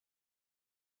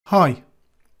Hi,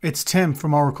 it's Tim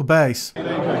from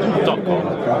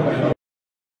ORACLE-BASE.com.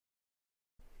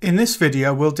 In this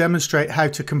video we'll demonstrate how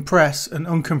to compress and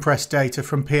uncompress data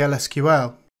from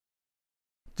PL/SQL.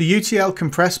 The UTL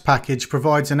COMPRESS package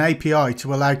provides an API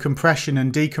to allow compression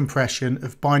and decompression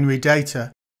of binary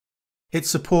data. It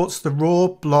supports the raw,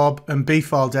 blob and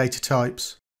B-file data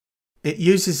types. It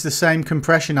uses the same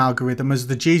compression algorithm as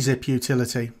the gzip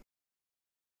utility.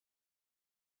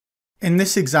 In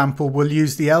this example we'll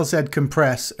use the LZ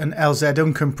compress and LZ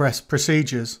uncompress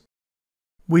procedures.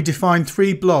 We define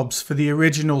three blobs for the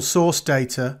original source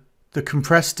data, the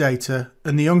compressed data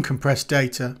and the uncompressed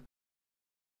data.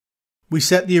 We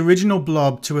set the original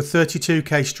blob to a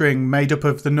 32K string made up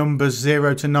of the numbers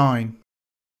 0 to 9.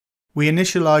 We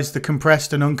initialize the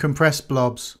compressed and uncompressed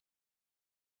blobs.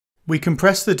 We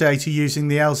compress the data using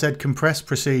the LZ compress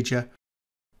procedure,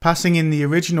 passing in the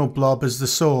original blob as the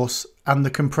source and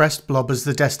the compressed blob as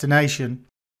the destination.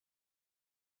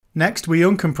 Next we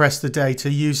uncompress the data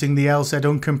using the LZ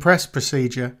uncompress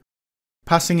procedure,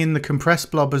 passing in the compressed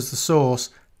blob as the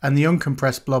source and the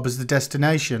uncompressed blob as the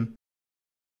destination.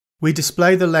 We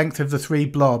display the length of the three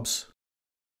blobs.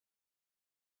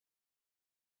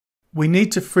 We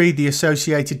need to free the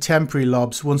associated temporary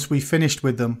lobs once we've finished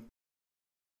with them.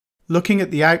 Looking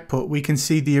at the output we can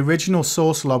see the original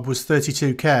source lob was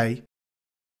 32K.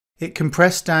 It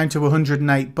compressed down to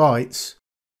 108 bytes.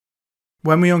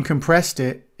 When we uncompressed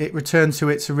it, it returned to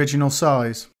its original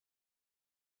size.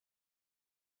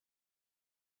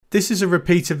 This is a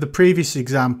repeat of the previous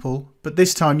example, but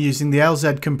this time using the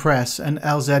LZ compress and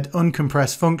LZ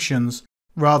uncompress functions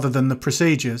rather than the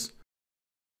procedures.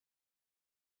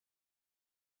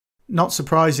 Not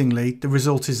surprisingly, the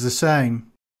result is the same.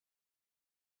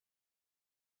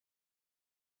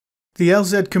 The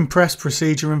LZ compress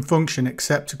procedure and function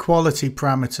accept a quality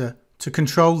parameter to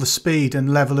control the speed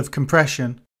and level of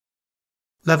compression.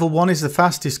 Level 1 is the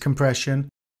fastest compression,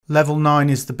 level 9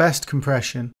 is the best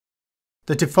compression.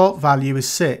 The default value is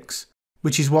 6,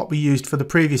 which is what we used for the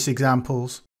previous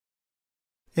examples.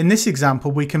 In this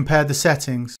example we compare the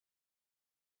settings.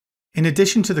 In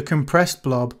addition to the compressed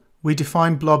blob, we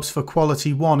define blobs for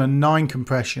quality 1 and 9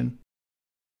 compression.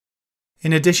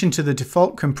 In addition to the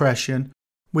default compression,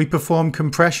 we perform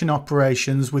compression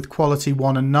operations with quality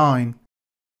 1 and 9,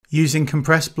 using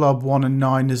compressed blob 1 and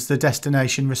 9 as the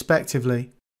destination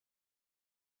respectively.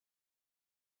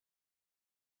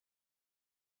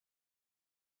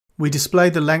 We display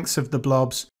the lengths of the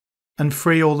blobs and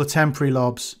free all the temporary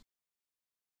lobs.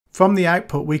 From the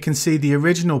output we can see the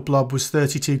original blob was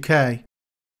 32K.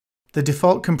 The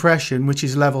default compression, which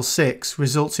is level 6,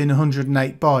 results in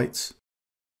 108 bytes.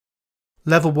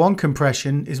 Level 1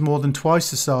 compression is more than twice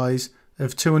the size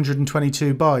of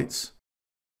 222 bytes.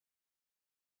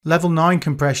 Level 9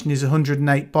 compression is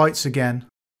 108 bytes again.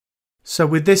 So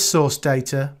with this source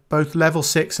data, both level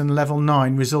 6 and level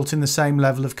 9 result in the same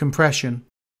level of compression.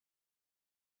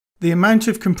 The amount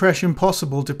of compression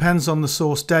possible depends on the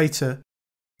source data.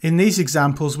 In these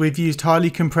examples we've used highly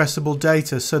compressible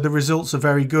data, so the results are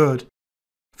very good.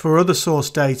 For other source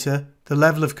data, the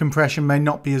level of compression may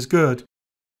not be as good.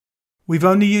 We've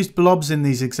only used blobs in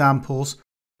these examples,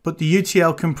 but the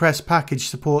UTL compress package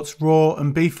supports raw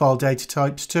and B-file data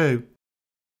types too.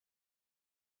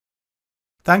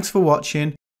 Thanks for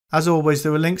watching. As always,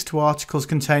 there are links to articles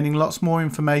containing lots more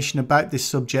information about this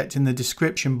subject in the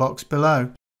description box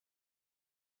below.